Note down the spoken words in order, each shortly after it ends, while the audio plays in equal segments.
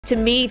To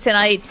me,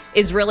 tonight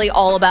is really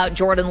all about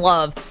Jordan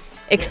Love.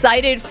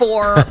 Excited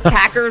for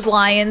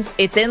Packers-Lions.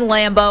 It's in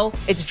Lambeau.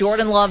 It's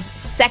Jordan Love's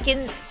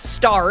second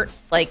start,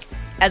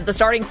 as the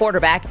starting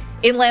quarterback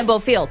in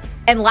Lambeau Field.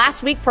 And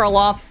last week,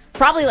 Perloff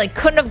probably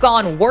couldn't have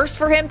gone worse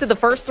for him through the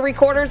first three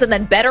quarters and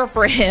then better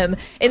for him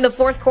in the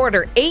fourth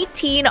quarter.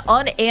 18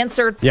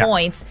 unanswered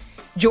points.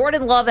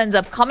 Jordan Love ends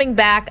up coming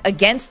back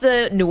against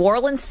the New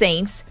Orleans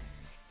Saints.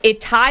 It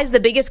ties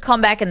the biggest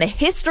comeback in the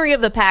history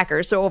of the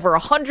Packers, so over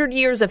 100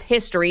 years of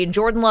history, and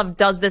Jordan Love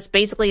does this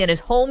basically in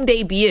his home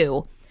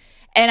debut.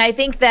 And I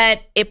think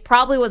that it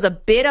probably was a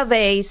bit of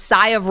a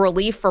sigh of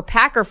relief for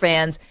Packer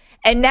fans.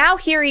 And now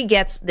here he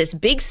gets this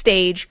big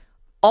stage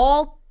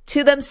all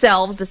to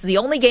themselves. This is the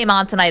only game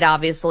on tonight,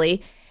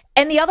 obviously.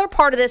 And the other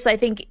part of this I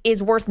think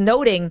is worth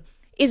noting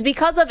is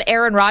because of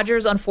Aaron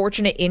Rodgers'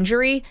 unfortunate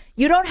injury,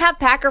 you don't have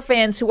Packer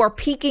fans who are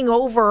peeking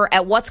over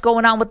at what's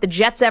going on with the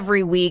Jets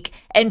every week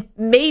and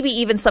maybe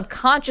even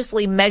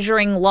subconsciously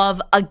measuring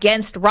Love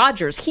against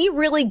Rodgers. He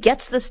really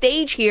gets the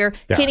stage here.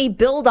 Yeah. Can he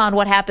build on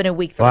what happened in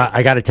week 3? Well,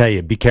 I got to tell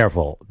you, be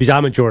careful, because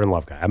I'm a Jordan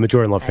Love guy. I'm a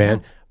Jordan Love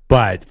fan.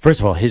 But first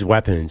of all, his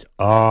weapons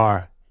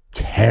are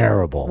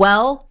terrible.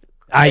 Well,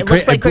 it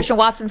looks like Christian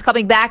Watson's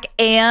coming back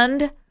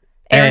and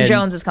Aaron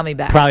Jones is coming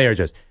back. Probably Aaron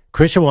Jones.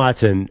 Christian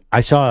Watson,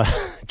 I saw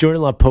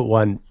Jordan Love put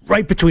one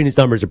right between his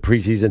numbers of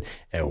preseason.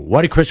 And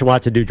what did Christian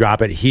Watson do?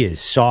 Drop it. He is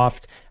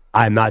soft.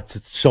 I'm not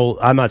sold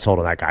on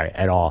that guy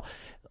at all.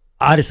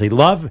 Honestly,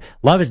 Love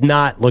has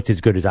not looked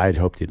as good as I had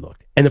hoped he'd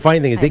looked. And the funny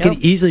thing is, they could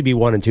easily be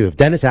 1-2. If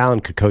Dennis Allen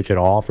could coach at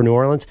all for New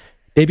Orleans,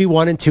 they'd be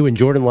 1-2, and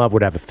Jordan Love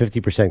would have a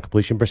 50%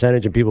 completion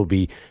percentage, and people would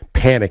be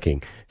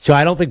panicking. So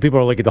I don't think people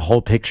are looking at the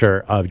whole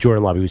picture of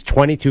Jordan Love. He was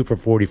 22 for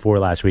 44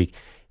 last week.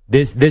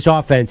 This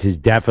offense is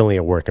definitely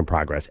a work in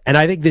progress. And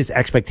I think this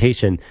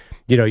expectation,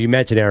 you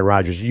mentioned Aaron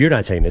Rodgers. You're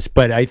not saying this,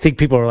 but I think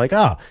people are like,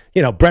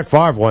 Brett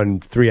Favre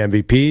won 3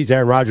 MVPs.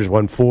 Aaron Rodgers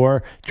won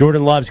 4.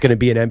 Jordan Love's going to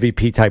be an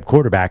MVP type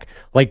quarterback.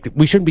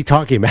 We shouldn't be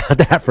talking about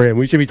that for him.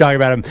 We should be talking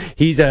about him.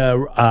 He's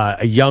a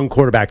young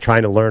quarterback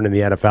trying to learn in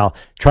the NFL.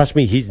 Trust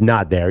me, he's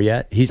not there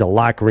yet. He's a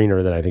lot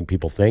greener than I think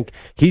people think.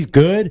 He's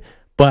good.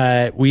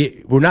 But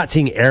we're not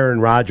seeing Aaron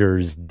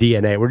Rodgers'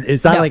 DNA.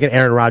 It's not like an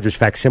Aaron Rodgers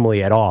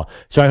facsimile at all.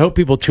 So I hope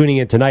people tuning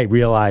in tonight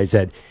realize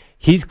that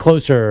he's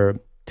closer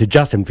to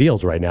Justin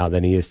Fields right now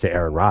than he is to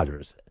Aaron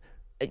Rodgers.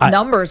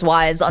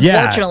 Numbers-wise,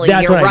 unfortunately,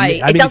 you're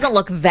right. It doesn't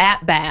look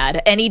that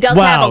bad. And he does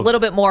have a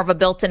little bit more of a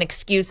built-in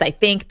excuse, I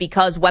think,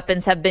 because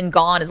weapons have been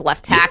gone. His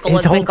left tackle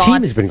has been gone. His whole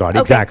team has been gone.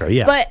 Okay. Exactly,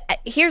 yeah. But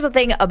here's the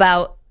thing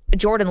about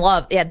Jordan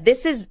Love. Yeah,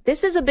 this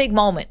is a big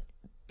moment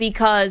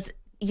because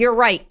you're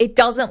right. It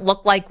doesn't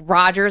look like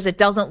Rodgers. It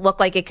doesn't look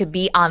like it could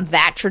be on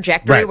that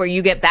trajectory where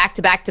you get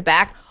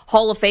back-to-back-to-back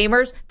Hall of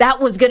Famers. That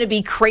was going to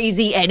be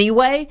crazy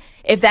anyway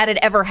if that had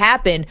ever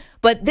happened.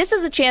 But this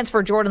is a chance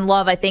for Jordan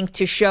Love, I think,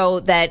 to show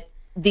that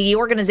the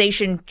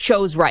organization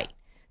chose right,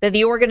 that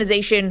the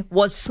organization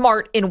was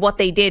smart in what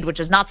they did, which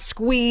is not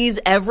squeeze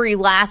every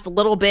last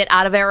little bit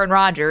out of Aaron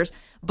Rodgers,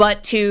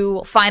 but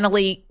to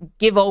finally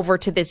give over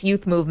to this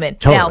youth movement.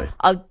 Totally. Now,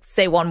 I'll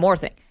say one more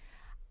thing.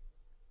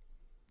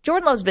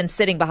 Jordan Love's been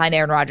sitting behind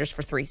Aaron Rodgers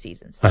for 3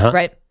 seasons,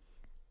 right?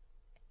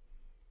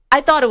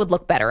 I thought it would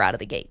look better out of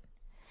the gate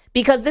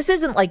because this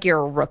isn't like you're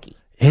a rookie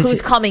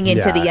who's coming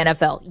into the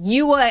NFL.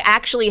 You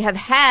actually have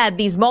had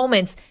these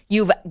moments.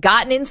 You've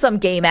gotten in some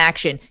game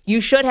action.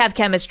 You should have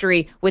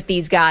chemistry with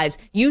these guys.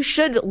 You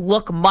should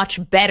look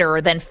much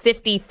better than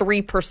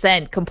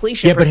 53%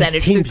 completion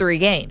percentage through 3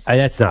 games.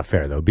 That's not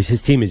fair, though, because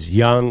his team is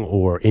young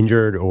or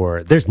injured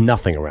or there's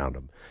nothing around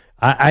him.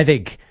 I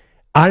think...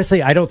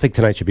 Honestly, I don't think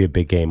tonight should be a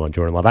big game on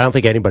Jordan Love. I don't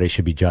think anybody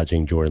should be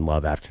judging Jordan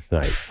Love after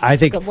tonight.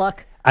 Good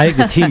luck. I think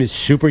the team is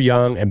super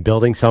young and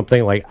building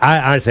something.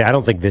 I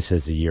don't think this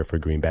is a year for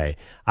Green Bay.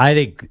 I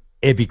think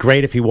it'd be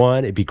great if he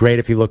won. It'd be great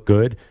if he looked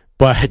good.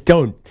 But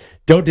don't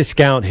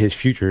discount his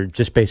future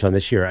just based on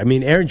this year. I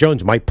mean, Aaron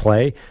Jones might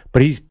play,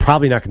 but he's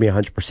probably not going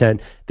to be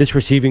 100%. This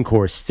receiving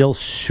core is still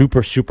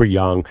super, super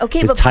young.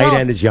 Okay, his tight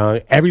end is young.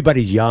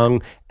 Everybody's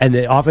young. And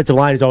the offensive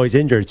line is always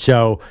injured.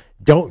 So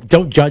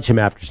don't judge him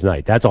after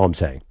tonight. That's all I'm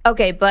saying.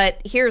 Okay, but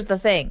here's the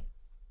thing.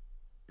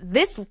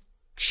 This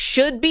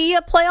should be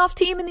a playoff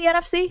team in the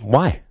NFC.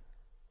 Why?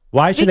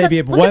 Why should they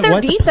be? Look at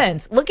their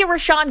defense. Look at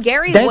Rashawn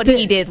Gary and what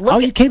he did.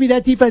 You kidding me?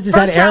 That defense has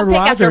had Aaron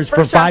Rodgers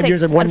for 5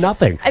 years and won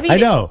nothing. I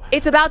know.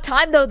 It's about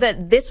time, though,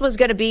 that this was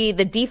going to be,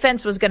 the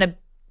defense was going to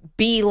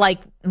be like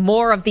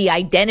more of the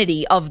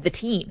identity of the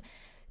team.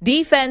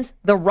 Defense,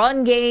 the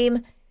run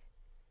game.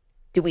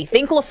 Do we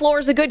think LaFleur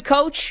is a good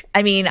coach?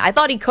 I mean, I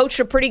thought he coached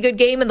a pretty good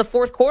game in the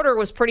fourth quarter,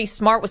 was pretty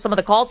smart with some of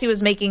the calls he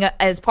was making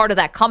as part of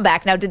that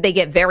comeback. Now, did they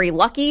get very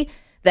lucky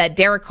that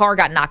Derek Carr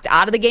got knocked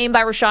out of the game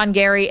by Rashawn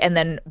Gary, and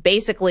then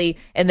basically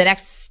in the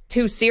next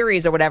 2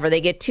 series or whatever, they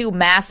get 2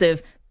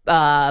 massive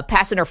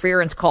pass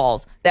interference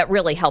calls that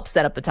really help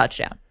set up the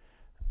touchdown?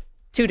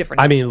 2 different.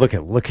 I mean, look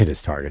at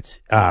his targets.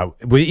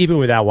 Even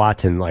without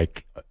Watson,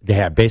 they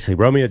have basically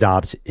Romeo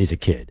Doubs is a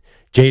kid.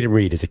 Jaden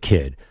Reed is a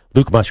kid.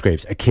 Luke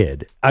Musgrave's a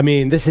kid. I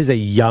mean, this is a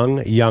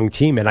young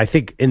team, and I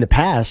think in the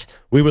past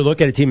we would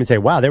look at a team and say,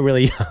 "Wow, they're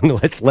really young.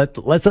 Let's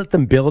let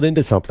them build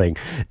into something."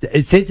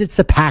 Since it's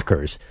the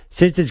Packers,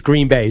 since it's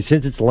Green Bay,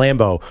 since it's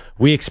Lambeau,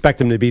 we expect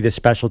them to be this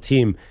special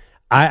team.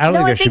 I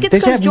think it's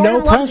because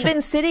Jordan Love's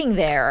been sitting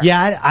there.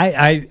 Yeah,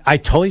 I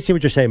totally see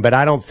what you're saying, but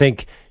I don't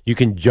think you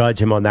can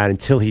judge him on that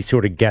until he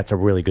sort of gets a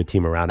really good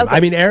team around him. Okay. I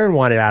mean, Aaron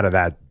wanted out of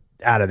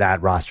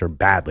that roster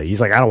badly.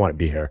 He's like, I don't want to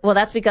be here. Well,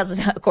 that's because,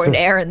 according to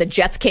Aaron, the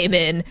Jets came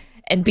in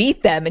and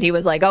beat them, and he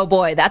was like, oh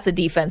boy, that's a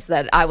defense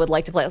that I would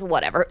like to play with,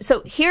 whatever.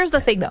 So here's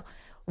the thing, though.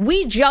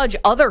 We judge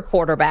other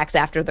quarterbacks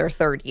after their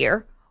third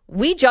year.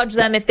 We judge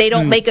them if they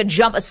don't make a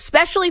jump,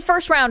 especially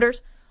first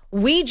rounders.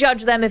 We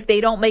judge them if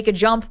they don't make a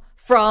jump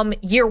from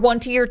year 1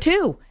 to year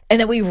 2. And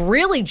then we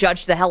really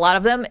judge the hell out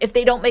of them if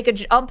they don't make a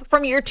jump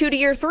from year 2 to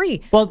year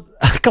 3. Well,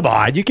 come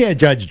on. You can't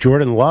judge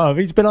Jordan Love.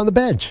 He's been on the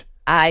bench.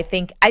 I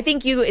think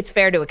it's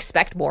fair to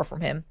expect more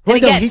from him. Well,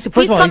 and again, no, he's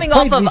played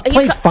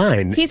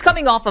fine. He's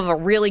coming off of a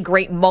really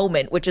great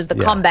moment, which is the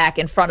comeback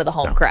in front of the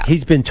home crowd.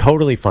 He's been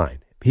totally fine.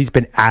 He's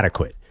been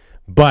adequate.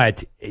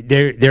 But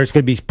there's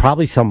going to be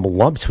probably some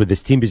lumps with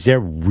this team because they're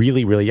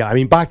really, really young. I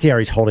mean,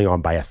 Bakhtiari's holding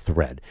on by a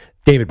thread.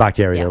 David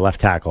Bakhtiari, their left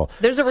tackle.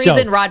 There's a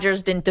reason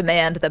Rodgers didn't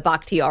demand that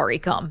Bakhtiari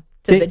come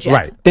to the Jets.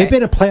 Right. They've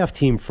been a playoff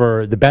team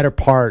for the better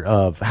part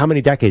of how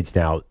many decades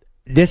now?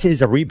 This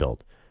is a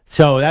rebuild.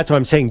 So that's what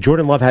I'm saying.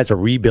 Jordan Love has a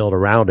rebuild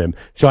around him.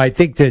 So I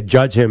think to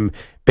judge him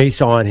based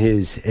on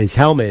his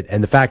helmet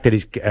and the fact that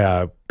he's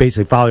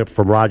basically following up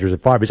from Rodgers and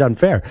Favre is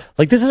unfair.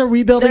 Like, this is a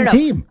rebuilding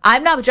team.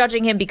 I'm not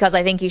judging him because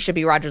I think he should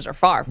be Rodgers or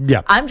Favre.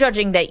 Yeah. I'm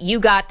judging that you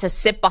got to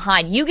sit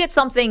behind. You get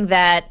something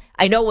that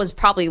I know was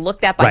probably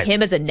looked at by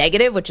him as a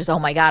negative, which is, oh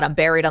my God, I'm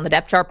buried on the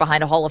depth chart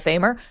behind a Hall of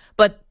Famer.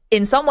 But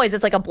in some ways,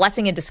 it's like a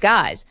blessing in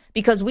disguise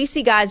because we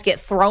see guys get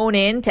thrown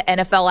into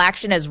NFL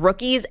action as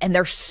rookies and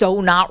they're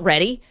so not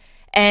ready.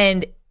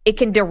 And it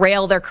can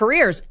derail their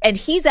careers. And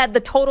he's at the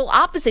total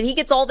opposite. He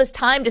gets all this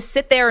time to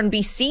sit there and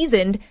be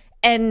seasoned.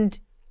 And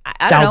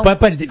I don't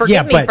know.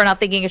 Forgive me for not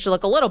thinking it should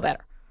look a little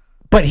better.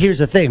 But here's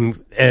the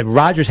thing.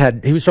 Rodgers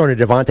he was throwing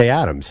to Devontae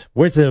Adams.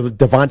 Where's the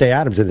Devontae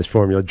Adams in this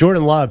formula?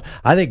 Jordan Love,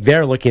 I think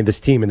they're looking at this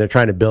team and they're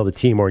trying to build a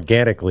team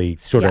organically,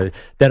 sort of,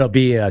 that'll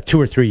be a 2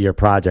 or 3 year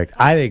project.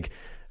 I think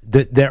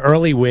the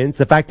early wins,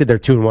 the fact that they're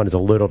 2-1 is a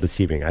little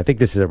deceiving. I think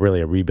this is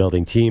really a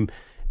rebuilding team.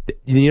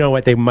 You know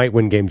what? They might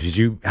win games because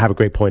you have a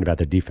great point about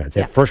their defense.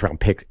 They have first-round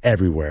picks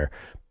everywhere.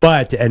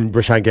 And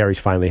Rashawn Gary's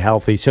finally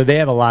healthy. So they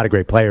have a lot of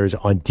great players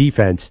on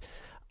defense.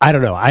 I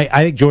don't know. I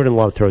think Jordan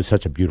Love throws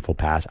such a beautiful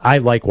pass. I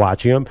like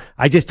watching him.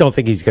 I just don't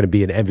think he's going to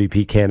be an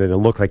MVP candidate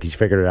and look like he's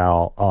figured it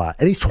out all out.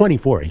 And he's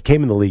 24. He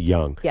came in the league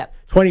young. Yep.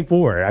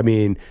 24. I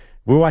mean,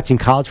 we're watching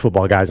college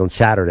football guys on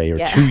Saturday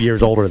who are 2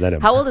 years older than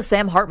him. How old is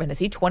Sam Hartman? Is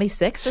he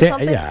 26 or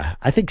something? Yeah,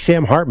 I think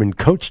Sam Hartman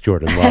coached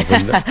Jordan Love.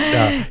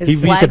 And, he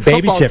used to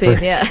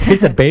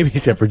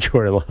babysit for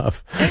Jordan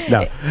Love.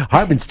 No,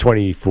 Hartman's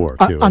 24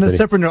 too. On a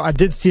separate note, I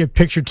did see a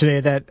picture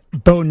today that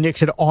Bo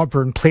Nix at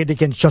Auburn played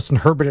against Justin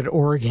Herbert at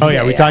Oregon. Oh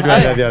yeah, we talked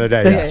about that the other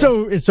day.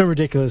 It's so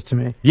ridiculous to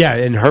me. Yeah,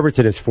 and Herbert's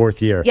in his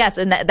 4th year. Yes,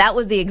 and that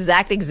was the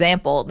exact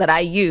example that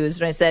I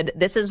used when I said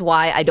this is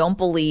why I don't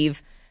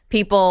believe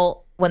people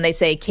when they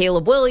say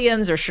Caleb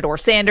Williams or Shedeur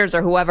Sanders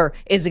or whoever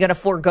is going to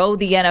forego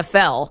the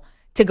NFL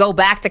to go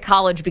back to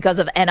college because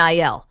of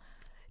NIL.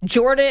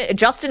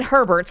 Justin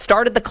Herbert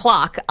started the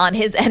clock on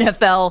his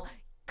NFL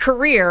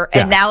career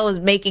and now is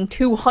making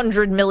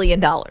 $200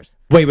 million.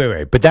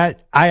 Wait. But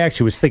that, I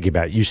actually was thinking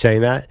about you saying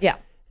that. Yeah.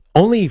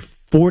 Only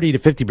 40 to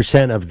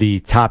 50% of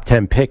the top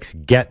 10 picks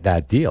get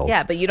that deal.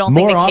 Yeah, but you don't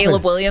think that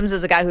Caleb Williams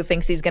is a guy who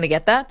thinks he's going to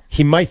get that?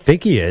 He might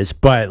think he is,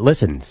 but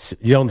listen,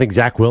 you don't think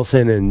Zach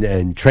Wilson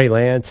and Trey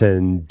Lance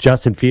and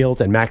Justin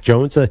Fields and Mac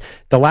Jones,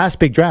 the last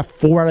big draft,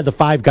 4 out of the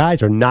 5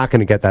 guys are not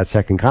going to get that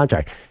second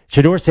contract.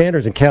 Shedeur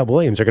Sanders and Caleb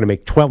Williams are going to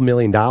make $12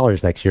 million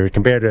next year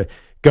compared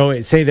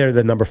to say they're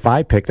the number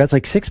 5 pick. That's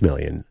like $6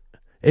 million.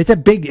 It's a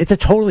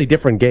totally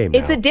different game.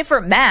 It's a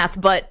different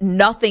math, but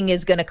nothing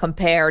is going to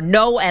compare.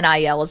 No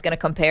NIL is going to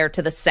compare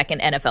to the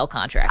second NFL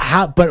contract.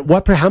 How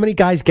many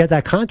guys get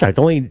that contract?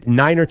 Only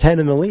 9 or 10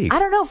 in the league. I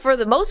don't know. For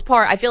the most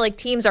part, I feel like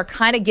teams are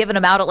kind of giving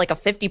them out at like a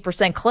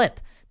 50% clip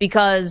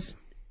because,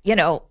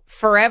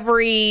 for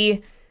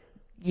every...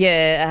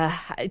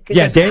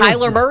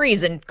 Kyler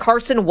Murray's and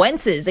Carson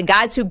Wentz's and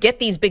guys who get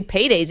these big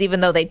paydays,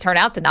 even though they turn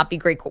out to not be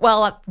great.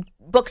 Well,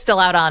 book's still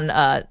out on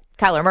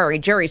Kyler Murray.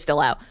 Jury's still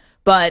out.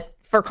 But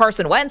for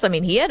Carson Wentz, I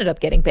mean, he ended up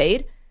getting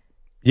paid.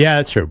 Yeah,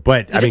 that's true.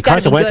 But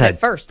Carson Wentz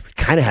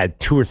kind of had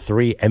 2 or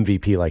 3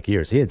 MVP-like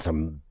years. He had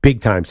some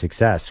big-time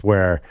success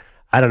where,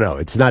 I don't know,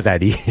 it's not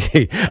that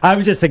easy. I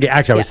was just thinking,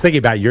 I was thinking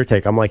about your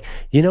take. I'm like,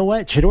 you know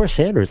what? Shedeur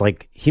Sanders,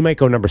 he might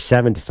go number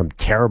 7 to some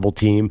terrible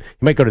team.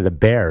 He might go to the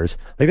Bears.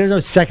 There's no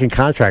second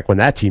contract when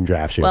that team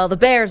drafts you. Well, the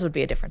Bears would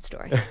be a different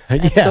story.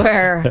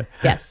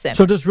 Yes, Sam.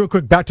 So just real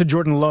quick, back to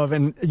Jordan Love,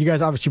 and you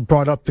guys obviously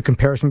brought up the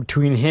comparison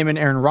between him and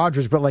Aaron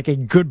Rodgers, but a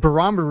good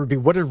barometer would be,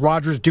 what did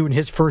Rodgers do in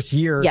his first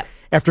year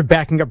after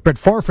backing up Brett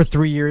Favre for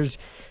 3 years?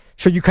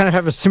 So you kind of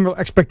have a similar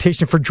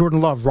expectation for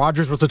Jordan Love.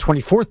 Rodgers was the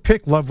 24th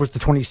pick. Love was the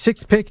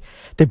 26th pick.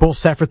 They both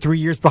sat for 3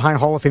 years behind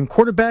Hall of Fame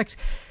quarterbacks.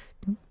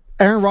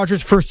 Aaron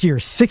Rodgers' first year,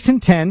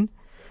 6-10,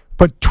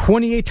 but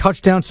 28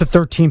 touchdowns to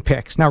 13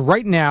 picks. Now,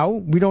 right now,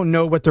 we don't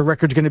know what the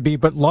record's going to be,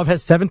 but Love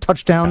has 7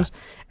 touchdowns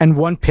and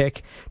 1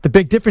 pick. The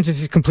big difference is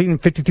he's completing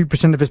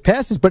 53% of his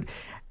passes, but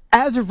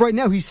as of right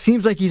now, he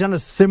seems like he's on a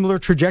similar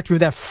trajectory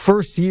with that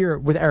first year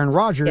with Aaron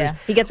Rodgers. Yeah,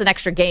 he gets an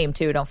extra game,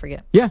 too, don't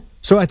forget. Yeah.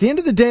 So at the end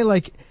of the day,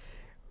 like,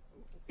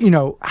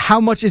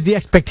 how much is the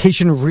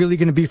expectation really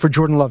going to be for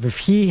Jordan Love? If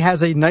he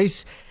has a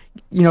nice,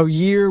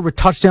 year with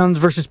touchdowns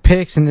versus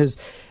picks and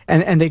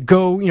they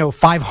go,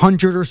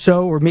 500 or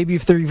so, or maybe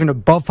if they're even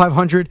above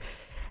 500,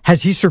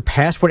 has he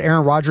surpassed what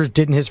Aaron Rodgers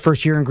did in his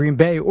first year in Green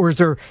Bay, or is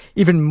there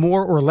even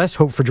more or less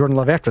hope for Jordan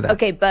Love after that?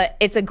 Okay, but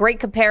it's a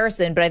great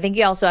comparison, but I think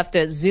you also have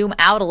to zoom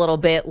out a little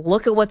bit.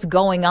 Look at what's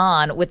going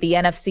on with the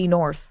NFC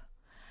North.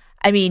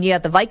 I mean, you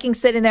got the Vikings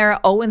sitting there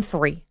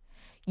 0-3.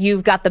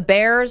 You've got the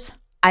Bears.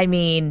 I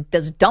mean,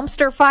 does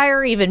dumpster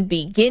fire even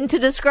begin to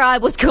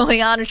describe what's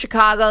going on in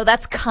Chicago?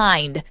 That's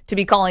kind to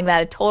be calling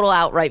that a total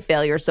outright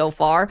failure so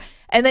far.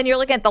 And then you're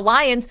looking at the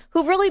Lions,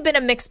 who've really been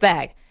a mixed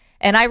bag.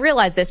 And I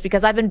realize this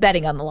because I've been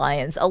betting on the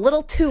Lions a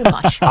little too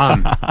much.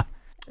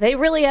 They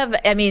really have,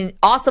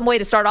 awesome way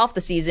to start off the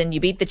season.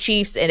 You beat the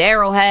Chiefs in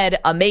Arrowhead,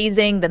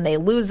 amazing. Then they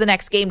lose the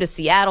next game to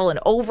Seattle in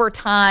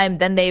overtime.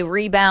 Then they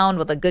rebound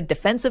with a good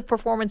defensive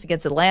performance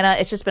against Atlanta.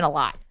 It's just been a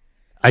lot.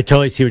 I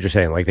totally see what you're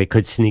saying. Like, they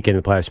could sneak into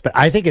the playoffs. But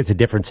I think it's a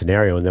different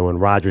scenario than when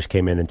Rodgers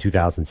came in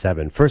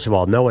 2007. First of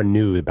all, no one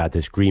knew about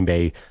this Green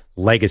Bay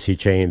legacy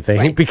chain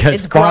thing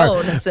because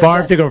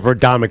Favre took over for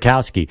Don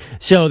Mikowski.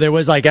 So there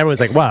was everyone's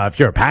like, well, if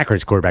you're a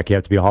Packers quarterback, you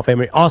have to be a Hall of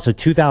Famer. Also,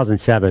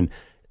 2007,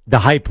 the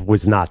hype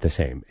was not the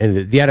same.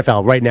 And the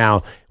NFL right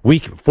now,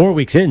 4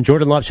 weeks in,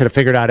 Jordan Love should have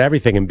figured out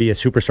everything and be a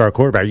superstar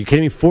quarterback. Are you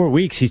kidding me? 4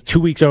 weeks? He's 2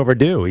 weeks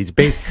overdue. He's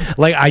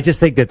I just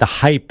think that the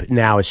hype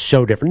now is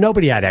so different.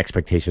 Nobody had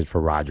expectations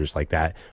for Rodgers like that